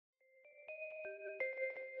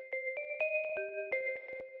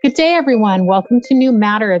Good day, everyone. Welcome to New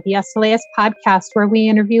Matter, the SLAS podcast, where we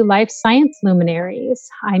interview life science luminaries.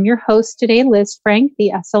 I'm your host today, Liz Frank,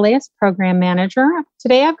 the SLAS program manager.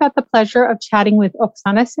 Today, I've got the pleasure of chatting with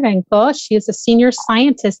Oksana Sirenko. She is a senior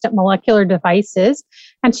scientist at Molecular Devices,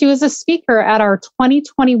 and she was a speaker at our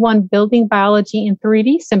 2021 Building Biology in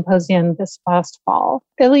 3D Symposium this past fall.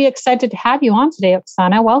 Really excited to have you on today,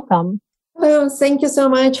 Oksana. Welcome. Hello, thank you so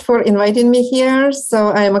much for inviting me here.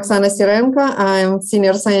 So I'm Oksana Sirenko. I'm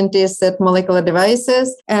senior scientist at Molecular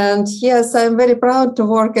Devices. And yes, I'm very proud to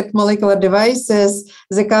work at Molecular Devices,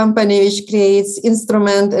 the company which creates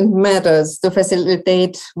instruments and methods to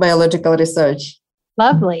facilitate biological research.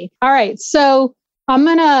 Lovely. All right. So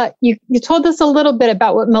you told us a little bit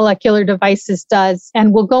about what Molecular Devices does,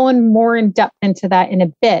 and we'll go more in depth into that in a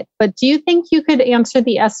bit. But do you think you could answer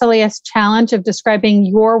the SLAS challenge of describing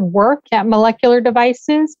your work at Molecular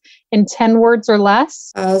Devices in 10 words or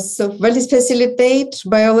less? Well, it facilitate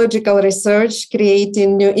biological research,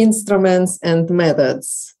 creating new instruments and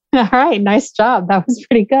methods. All right. Nice job. That was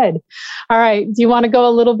pretty good. All right. Do you want to go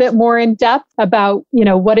a little bit more in depth about,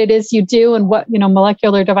 what it is you do and what,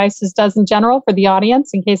 Molecular Devices does in general for the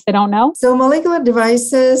audience in case they don't know? So Molecular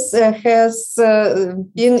Devices has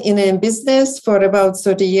been in a business for about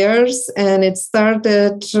 30 years, and it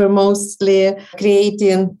started mostly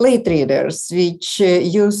creating plate readers, which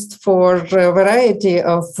used for a variety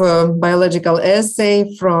of biological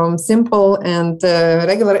assay, from simple and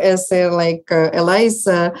regular assay like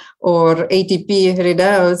ELISA or ATP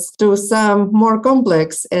readouts to some more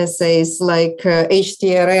complex assays like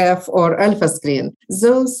HTRF or AlphaScreen.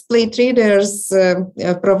 Those plate readers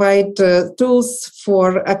provide tools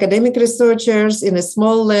for academic researchers in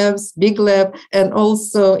small labs, big lab, and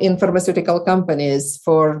also in pharmaceutical companies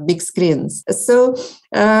for big screens. So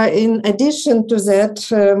in addition to that,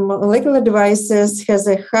 Molecular Devices has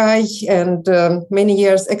a high and many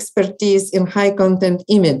years expertise in high content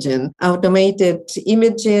imaging, automated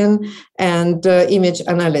imaging, and image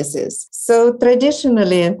analysis. So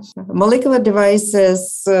traditionally, Molecular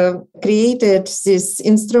Devices created this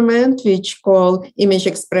instrument which called Image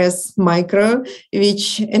Express Micro,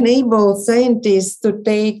 which enables scientists to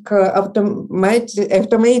take automated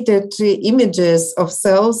images of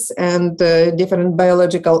cells and different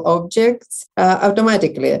biological objects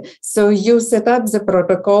automatically. So you set up the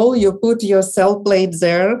protocol, you put your cell plate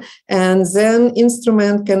there, and then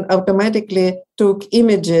instrument can automatically took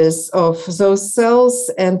images of those cells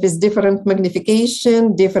and with different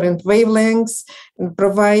magnification, different wavelengths, and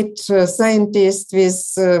provide scientists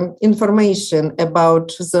with information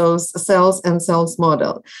about those cells and cells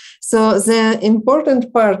model. So the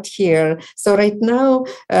important part here, so right now,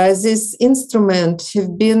 this instrument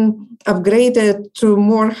have been upgraded to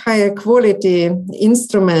more higher quality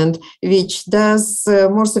instrument, which does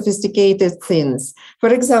more sophisticated things.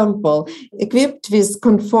 For example, equipped with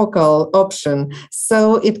confocal option,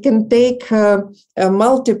 so it can take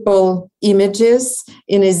multiple images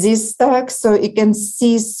in a Z-stack, so it can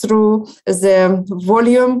see through the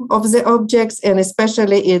volume of the objects, and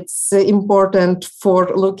especially it's important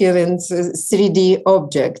for looking at 3D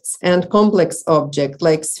objects and complex objects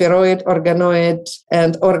like spheroid, organoid,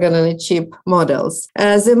 and organ-on-a-chip models.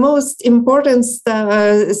 The most important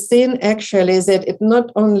thing actually is that it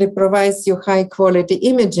not only provides you high-quality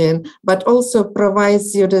imaging, but also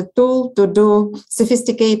provides you the tool to do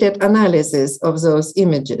sophisticated analysis of those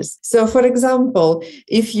images. So for example,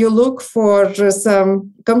 if you look for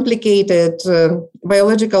some complicated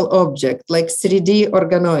biological object like 3D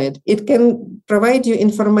organoid, it can provide you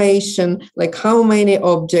information like how many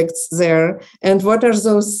objects there and what are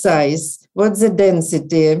those size, what's the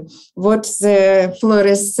density, what's the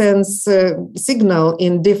fluorescence signal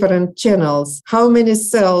in different channels, how many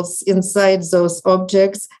cells inside those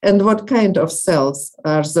objects, and what kind of cells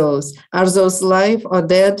are those. Are those live or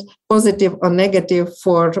dead, positive or negative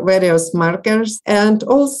for various markers? And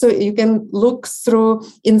also you can look through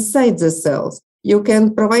inside the cells. You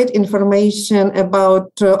can provide information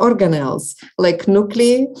about organelles like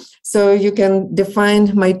nuclei. So you can define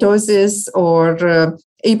mitosis or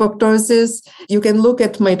apoptosis. You can look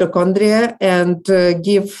at mitochondria and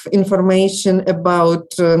give information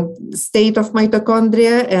about state of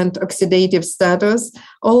mitochondria and oxidative status.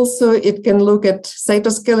 Also, it can look at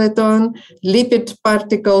cytoskeleton, lipid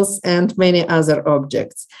particles, and many other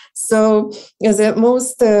objects. So the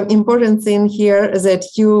most important thing here is that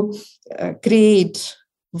you create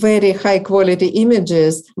very high quality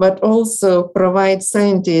images, but also provide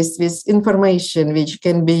scientists with information which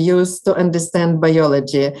can be used to understand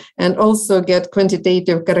biology and also get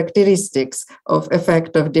quantitative characteristics of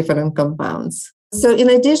effect of different compounds. So in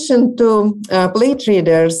addition to plate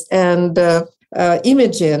readers and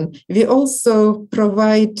imaging, we also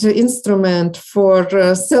provide instrument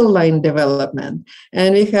for cell line development.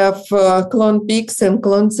 And we have ClonePix and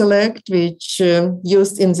CloneSelect, which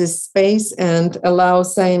used in this space and allow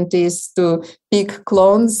scientists to pick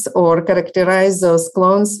clones or characterize those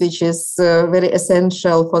clones, which is very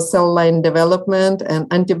essential for cell line development and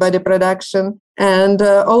antibody production. And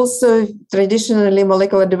also, traditionally,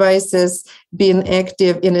 molecular devices been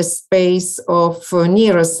active in a space of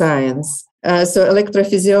neuroscience. So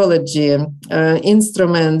electrophysiology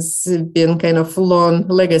instruments been kind of long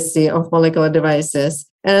legacy of molecular devices.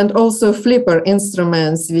 And also flipper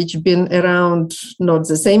instruments, which been around, not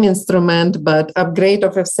the same instrument, but upgrade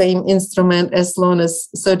of the same instrument as long as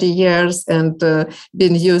 30 years and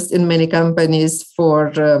been used in many companies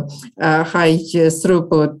for high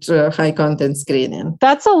throughput, high content screening.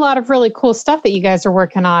 That's a lot of really cool stuff that you guys are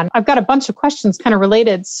working on. I've got a bunch of questions kind of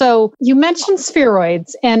related. So you mentioned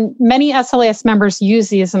spheroids, and many SLAS members use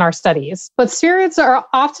these in our studies. But spheroids are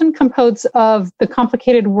often composed of the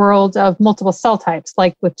complicated world of multiple cell types,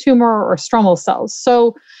 like with tumor or stromal cells.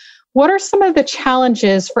 So what are some of the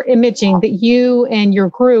challenges for imaging that you and your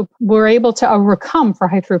group were able to overcome for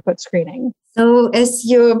high throughput screening? So as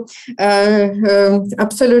you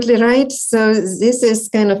absolutely right. So this is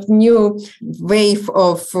kind of new wave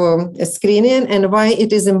of screening, and why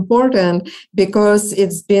it is important, because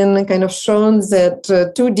it's been kind of shown that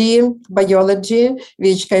 2D biology,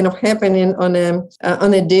 which kind of happening on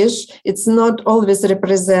a dish, it's not always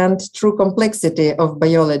represent true complexity of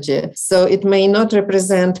biology. So it may not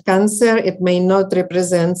represent cancer, it may not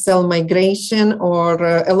represent cell migration or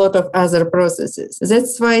a lot of other processes.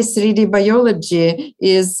 That's why 3D biology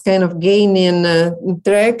is kind of gaining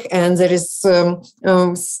track, and there is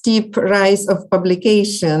steep rise of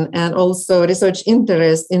publication and also research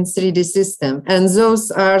interest in 3D system. And those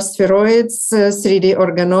are spheroids, 3D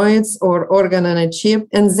organoids, or organ on a chip,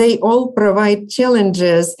 and they all provide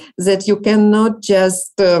challenges that you cannot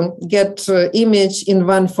just get image in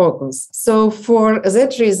one focus. So for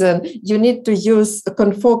that reason, you need to use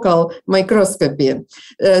confocal microscopy.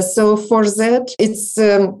 So for that,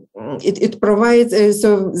 it provides,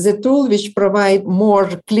 so the tool which provides more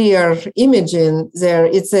clear imaging there,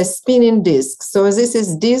 it's a spinning disc. So this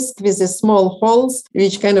is disc with a small holes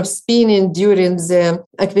which kind of spinning during the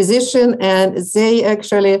acquisition, and they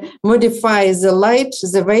actually modify the light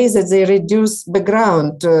the way that they reduce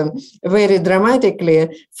background very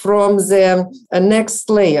dramatically from the next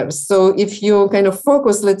layer. So if you kind of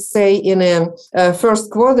focus, let's say, in a first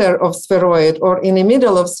quarter of spheroid or in the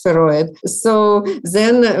middle of spheroid, so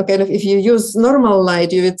then kind of if you use normal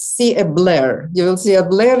light, you would see a blur. You will see a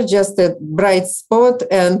blur, just a bright spot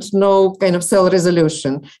and no kind of cell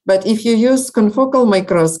resolution. But if you use confocal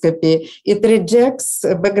microscopy, it rejects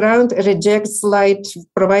background, rejects light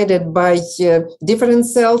provided by different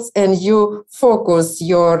cells, and you focus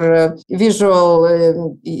your visual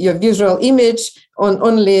image on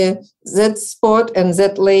only that spot and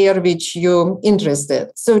that layer which you're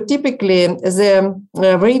interested. So typically,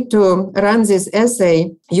 the way to run this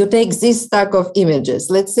assay, you take this stack of images.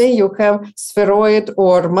 Let's say you have spheroid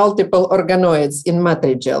or multiple organoids in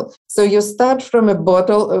matrigel. So you start from a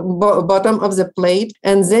bottom of the plate,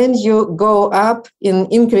 and then you go up in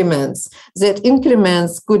increments. That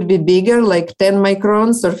increments could be bigger, like 10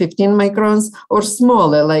 microns or 15 microns, or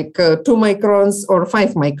smaller, like 2 microns or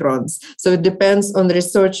 5 microns. So it depends on the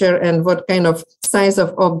researcher and what kind of size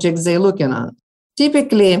of objects they're looking at.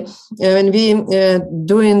 Typically, when we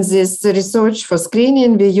doing this research for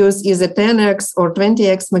screening, we use either 10x or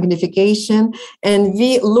 20x magnification, and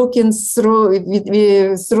we looking through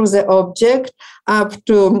the object up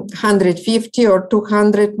to 150 or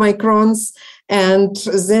 200 microns, and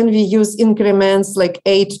then we use increments like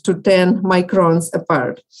 8 to 10 microns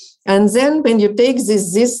apart. And then when you take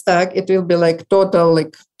this stack, it will be like total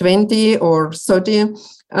like 20 or 30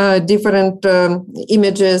 different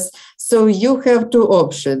images. So you have two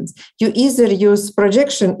options. You either use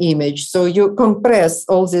projection image, so you compress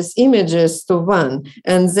all these images to one,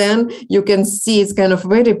 and then you can see it's kind of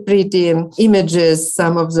very pretty images.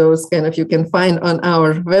 Some of those kind of you can find on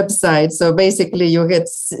our website. So basically you get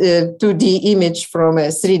 2D image from a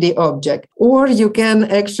 3D object. Or you can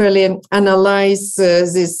actually analyze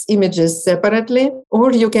this images separately,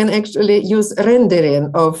 or you can actually use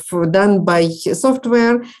rendering done by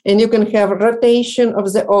software, and you can have rotation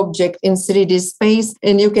of the object in 3D space,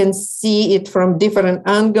 and you can see it from different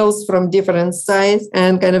angles, from different sides,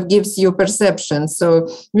 and kind of gives you perception. So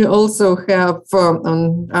we also have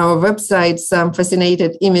on our website some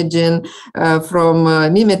fascinated imaging from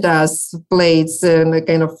mimetas plates and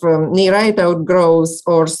kind of near-right outgrowths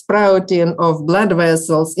or sprouting of blood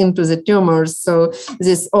vessels into the tumors. So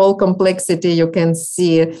this all complexity you can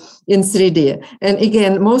see in 3D. And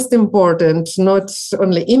again, most important, not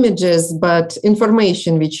only images, but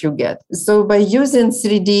information which you get. So by using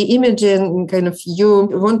 3D imaging, kind of you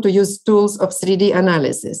want to use tools of 3D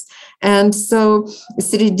analysis. And so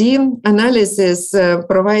 3D analysis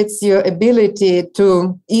provides you ability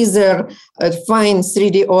to either find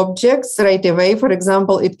 3D objects right away. For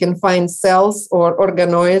example, it can find cells or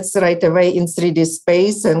organoids right away in 3D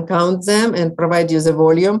space and count them and provide you the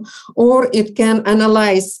volume. Or it can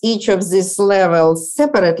analyze each of these levels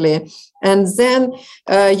separately. And then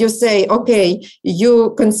you say, okay,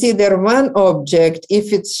 you consider one object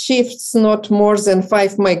if it shifts not more than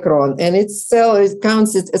 5 micron, and it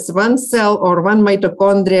counts it as one cell or one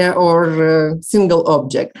mitochondria or single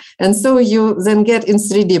object. And so you then get in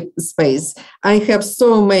 3D space. I have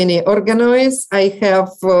so many organoids. I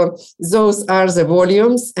have, those are the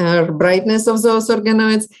volumes or brightness of those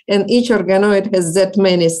organoids, and each organoid has that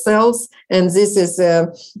many cells. And this is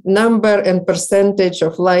a number and percentage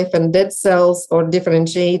of life and death cells, or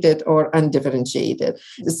differentiated or undifferentiated.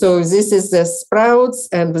 So this is the sprouts,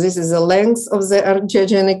 and this is the length of the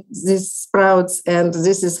archaeogenic these sprouts, and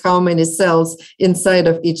this is how many cells inside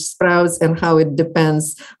of each sprouts and how it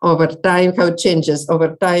depends over time, how it changes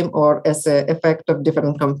over time or as an effect of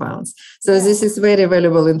different compounds. So this is very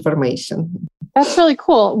valuable information. That's really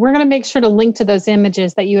cool. We're going to make sure to link to those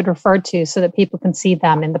images that you had referred to so that people can see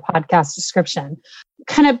them in the podcast description.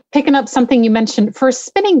 Kind of picking up something you mentioned for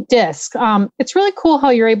spinning disk, it's really cool how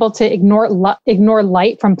you're able to ignore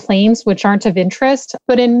light from planes which aren't of interest.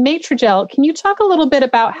 But in Matrigel, can you talk a little bit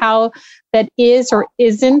about how that is or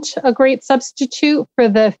isn't a great substitute for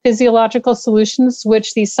the physiological solutions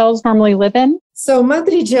which these cells normally live in? So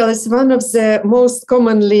Matrigel is one of the most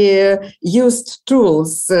commonly used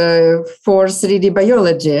tools for 3D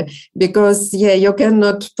biology, because you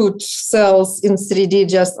cannot put cells in 3D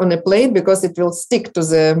just on a plate because it will stick to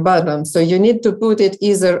the bottom. So you need to put it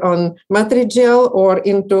either on Matrigel or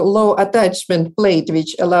into low attachment plate,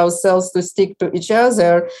 which allows cells to stick to each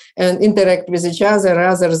other and interact with each other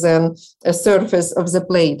rather than a surface of the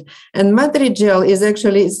plate. And Matrigel is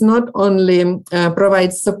actually, it's not only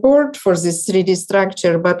provides support for this 3D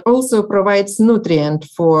structure, but also provides nutrient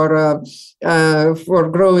for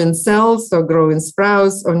growing cells or growing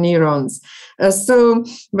sprouts or neurons.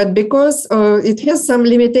 But because it has some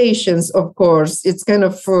limitations, of course, it's kind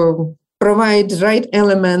of provide right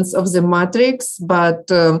elements of the matrix, but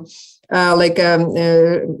like a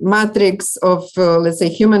matrix of, let's say,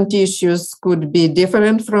 human tissues could be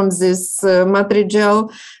different from this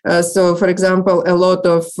Matrigel. So, for example, a lot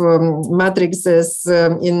of matrices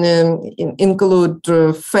include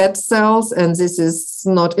fat cells, and this is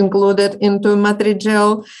not included into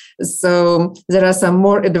Matrigel. So there are some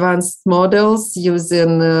more advanced models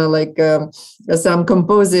using some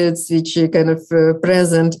composites which are kind of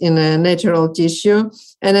present in a natural tissue.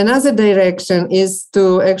 And another direction is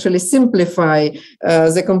to actually simplify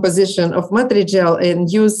the composition of Matrigel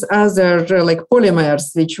and use other like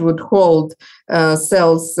polymers which would hold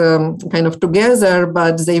cells kind of together,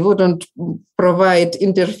 but they wouldn't provide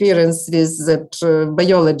interference with that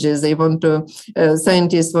biology they want to,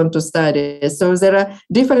 scientists want to study. So there are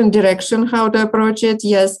different directions how to approach it.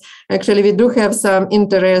 Yes, actually we do have some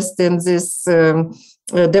interest in this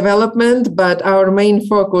development, but our main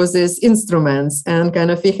focus is instruments, and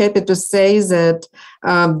kind of we're happy to say that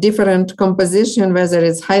different composition, whether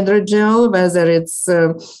it's hydrogel, whether it's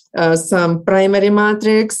some primary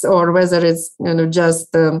matrix, or whether it's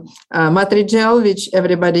just Matrigel, which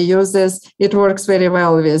everybody uses, it works very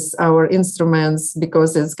well with our instruments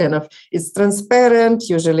because it's transparent.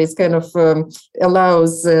 Usually it's kind of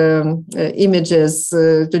allows images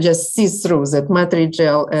to just see through that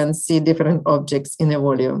Matrigel and see different objects in a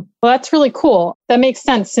volume. Well, that's really cool. That makes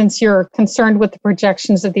sense since you're concerned with the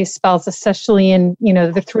projections of these spells, especially in,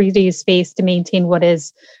 the 3D space to maintain what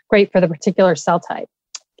is great for the particular cell type.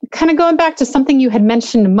 Kind of going back to something you had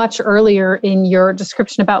mentioned much earlier in your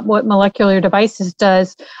description about what Molecular Devices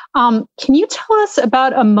does, can you tell us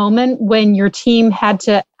about a moment when your team had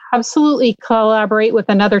to absolutely collaborate with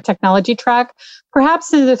another technology track,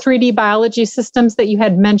 perhaps in the 3D biology systems that you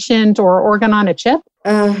had mentioned or organ on a chip?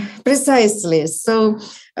 Precisely. So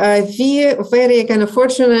we very kind of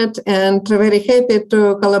fortunate and very happy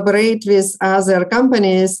to collaborate with other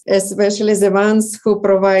companies, especially the ones who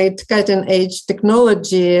provide cutting edge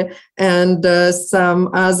technology and some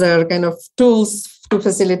other kind of tools to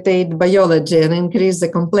facilitate biology and increase the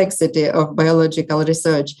complexity of biological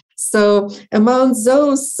research. So among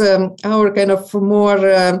those, our kind of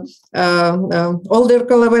more older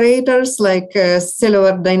collaborators like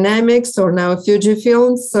Cellular Dynamics or now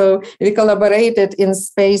Fujifilm. So we collaborated in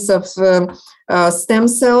space of stem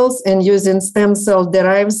cells and using stem cell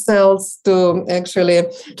derived cells to actually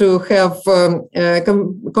to have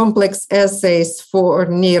complex assays for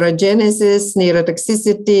neurogenesis,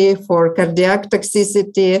 neurotoxicity, for cardiac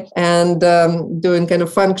toxicity, and doing kind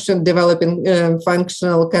of developing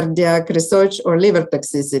functional cardiac research or liver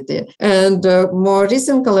toxicity. And more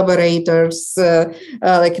recent collaborators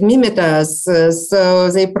like Mimitas, so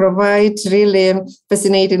they provide really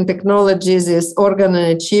fascinating technologies, this organ on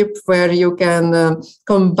a chip where you can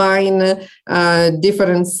combine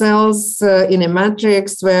different cells in a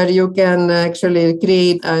matrix where you can actually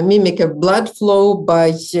mimic a blood flow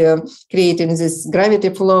by creating this gravity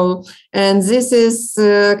flow. And this is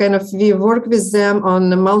we work with them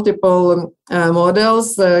on multiple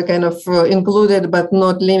models, included but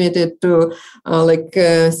not limited to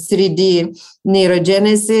 3D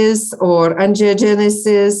neurogenesis or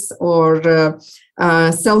angiogenesis or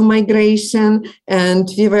cell migration. And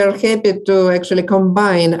we were happy to actually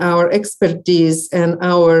combine our expertise and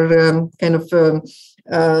our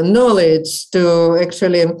knowledge to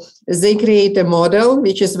actually, they create a model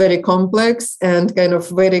which is very complex and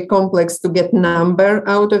very complex to get number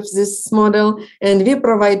out of this model. And we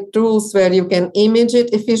provide tools where you can image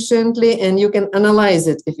it efficiently and you can analyze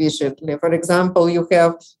it efficiently. For example, you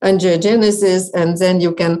have angiogenesis and then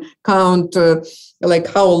you can count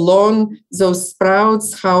how long those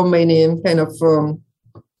sprouts, how many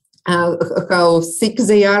how sick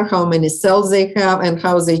they are, how many cells they have, and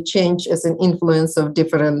how they change as an influence of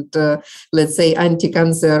different, let's say,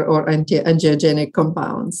 anti-cancer or anti-angiogenic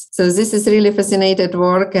compounds. So this is really fascinating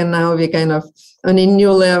work, and now we on a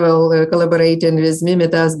new level collaborating with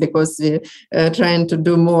Mimitas because we're trying to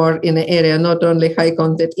do more in the area, not only high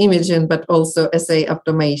content imaging, but also assay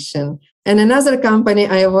automation. And another company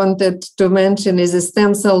I wanted to mention is a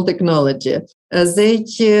stem cell technology. They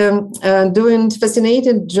doing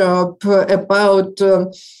fascinating job about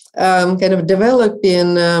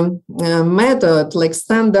developing method, like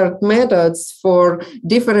standard methods for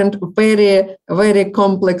different very, very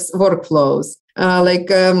complex workflows.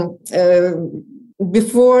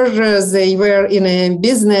 Before they were in a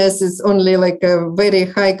business, it's only a very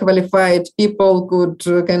high qualified people could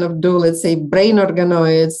do, let's say, brain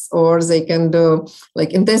organoids, or they can do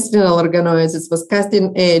intestinal organoids. It was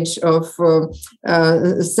cutting edge of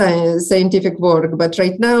scientific work. But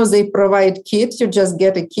right now they provide kit. You just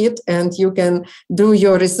get a kit and you can do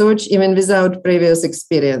your research even without previous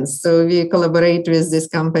experience. So we collaborate with this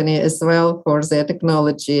company as well for their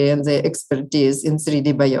technology and their expertise in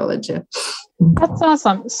 3D biology. That's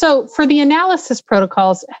awesome. So for the analysis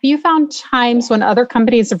protocols, have you found times when other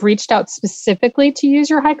companies have reached out specifically to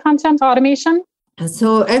use your high content automation?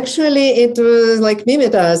 So actually it was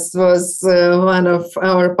Mimitas was one of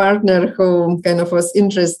our partner who was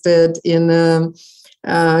interested in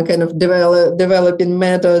developing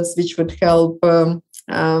methods which would help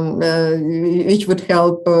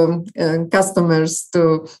customers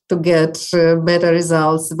to get better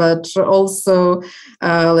results, but also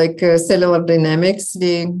Cellular Dynamics,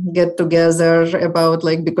 we get together about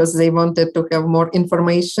because they wanted to have more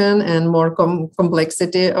information and more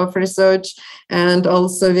complexity of research. And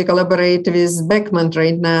also we collaborate with Beckman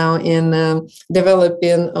right now in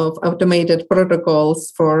developing of automated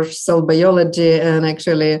protocols for cell biology and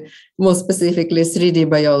actually more specifically 3D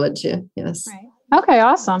biology. Yes. Right. Okay,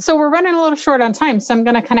 awesome. So we're running a little short on time, so I'm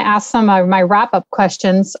going to ask some of my wrap-up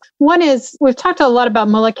questions. One is, we've talked a lot about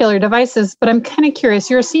molecular devices, but I'm kind of curious.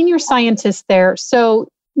 You're a senior scientist there. So,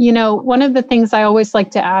 one of the things I always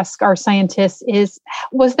like to ask our scientists is,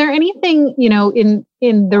 was there anything, in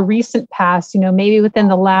the recent past, maybe within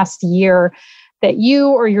the last year, that you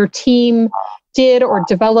or your team did or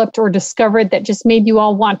developed or discovered that just made you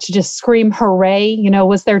all want to just scream hooray?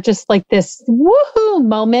 Was there just this woohoo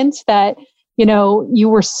moment that you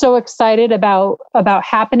were so excited about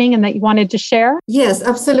happening and that you wanted to share? Yes,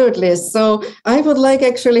 absolutely. So I would like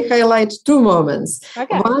actually highlight two moments.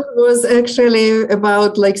 Okay. One was actually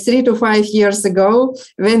about like 3 to 5 years ago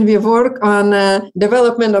when we work on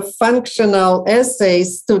development of functional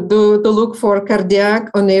assays to look for cardiac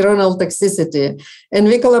or neuronal toxicity. And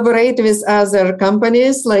we collaborate with other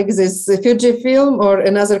companies like this Fujifilm or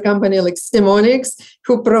another company like Stemonics,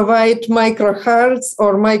 who provide micro hearts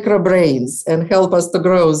or micro brains and help us to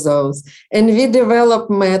grow those. And we develop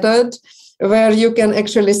method where you can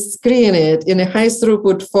actually screen it in a high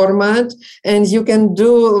throughput format, and you can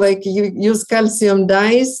you use calcium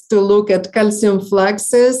dyes to look at calcium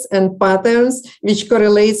fluxes and patterns, which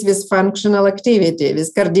correlates with functional activity,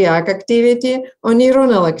 with cardiac activity or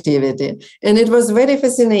neuronal activity. And it was very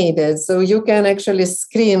fascinating. So you can actually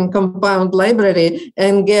screen compound library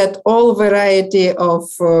and get all variety of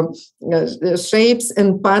shapes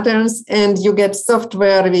and patterns, and you get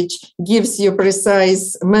software which gives you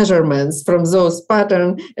precise measurements from those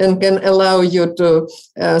patterns and can allow you to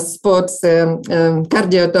spot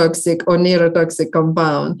cardiotoxic or neurotoxic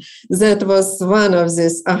compound. That was one of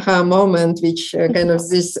this aha moment, which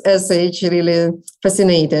this essay really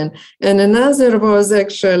fascinating. And another was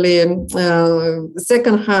actually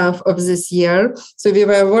second half of this year. So we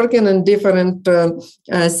were working on different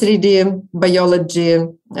 3D biology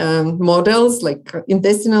models like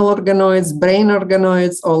intestinal organoids, brain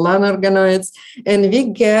organoids, or lung organoids. And we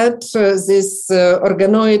get this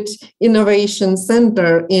organoid innovation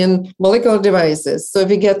center in molecular devices. So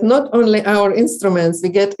we get not only our instruments, we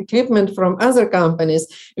get equipment from other companies.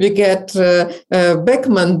 We get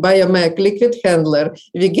Beckman Biomech liquid handler.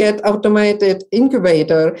 We get automated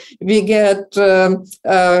incubator. We get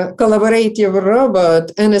collaborative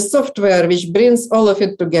robot and a software which brings all of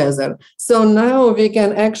it together. So now we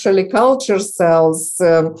can actually culture cells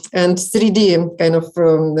and 3D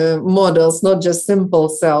models, not just simple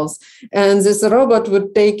cells. And this robot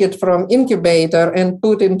would take it from incubator and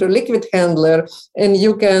put into liquid handler, and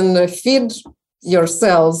you can feed your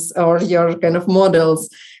cells or your models.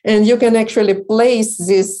 And you can actually place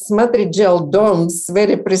these matrigel domes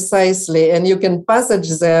very precisely, and you can passage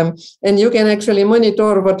them, and you can actually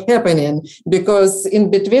monitor what's happening, because in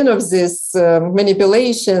between of these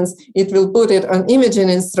manipulations, it will put it on imaging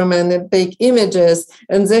instrument and take images,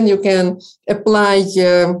 and then you can apply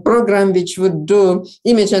a program which would do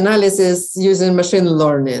image analysis using machine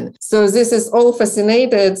learning. So this is all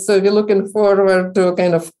fascinating. So we're looking forward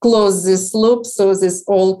to close this loop so this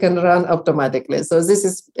all can run automatically. So this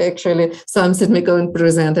is actually something we're going to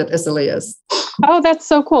present at SLAS. Oh, that's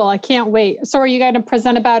so cool. I can't wait. So are you going to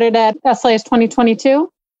present about it at SLAS 2022?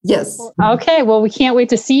 Yes. Okay. Well, we can't wait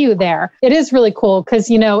to see you there. It is really cool because,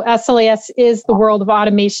 SLAS is the world of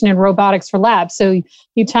automation and robotics for labs. So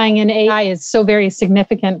you tying in AI is so very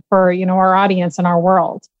significant for, our audience and our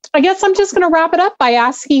world. I guess I'm just going to wrap it up by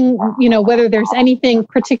asking, whether there's anything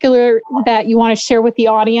particular that you want to share with the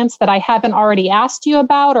audience that I haven't already asked you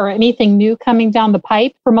about, or anything new coming down the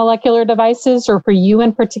pipe for molecular devices or for you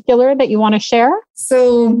in particular that you want to share?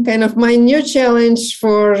 So my new challenge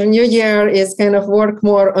for new year is work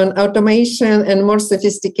more on automation and more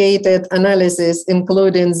sophisticated analysis,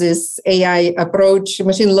 including this AI approach,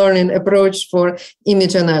 machine learning approach for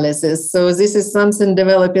image analysis. So this is something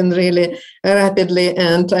developing really rapidly,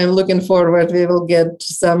 and I'm looking forward. We will get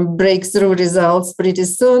some breakthrough results pretty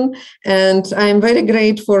soon. And I'm very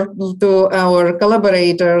grateful to our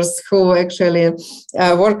collaborators who actually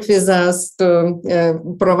work with us to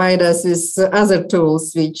provide us with other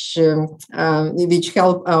tools which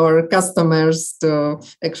help our customers to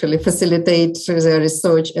actually facilitate their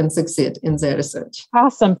research and succeed in their research.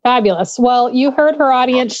 Awesome. Fabulous. Well, you heard her,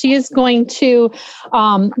 audience. She is going to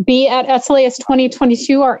be at SLAS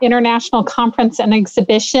 2022, our international conference and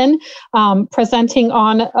exhibition, presenting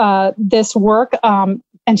on this work.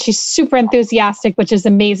 And she's super enthusiastic, which is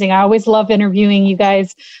amazing. I always love interviewing you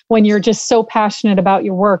guys when you're just so passionate about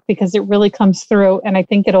your work, because it really comes through. And I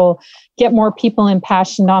think it'll get more people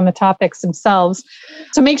impassioned on the topics themselves.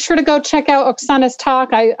 So make sure to go check out Oksana's talk.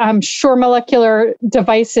 I'm sure Molecular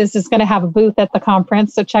Devices is going to have a booth at the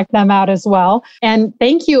conference, so check them out as well. And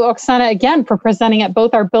thank you, Oksana, again, for presenting at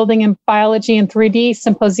both our Building in Biology and 3D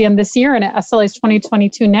Symposium this year and at SLAS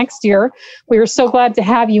 2022 next year. We were so glad to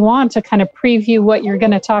have you on to kind of preview what you're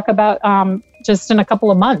going to talk about just in a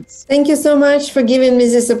couple of months. Thank you so much for giving me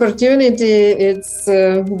this opportunity. It's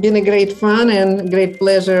been a great fun and great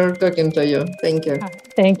pleasure talking to you. Thank you.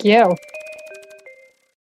 Thank you.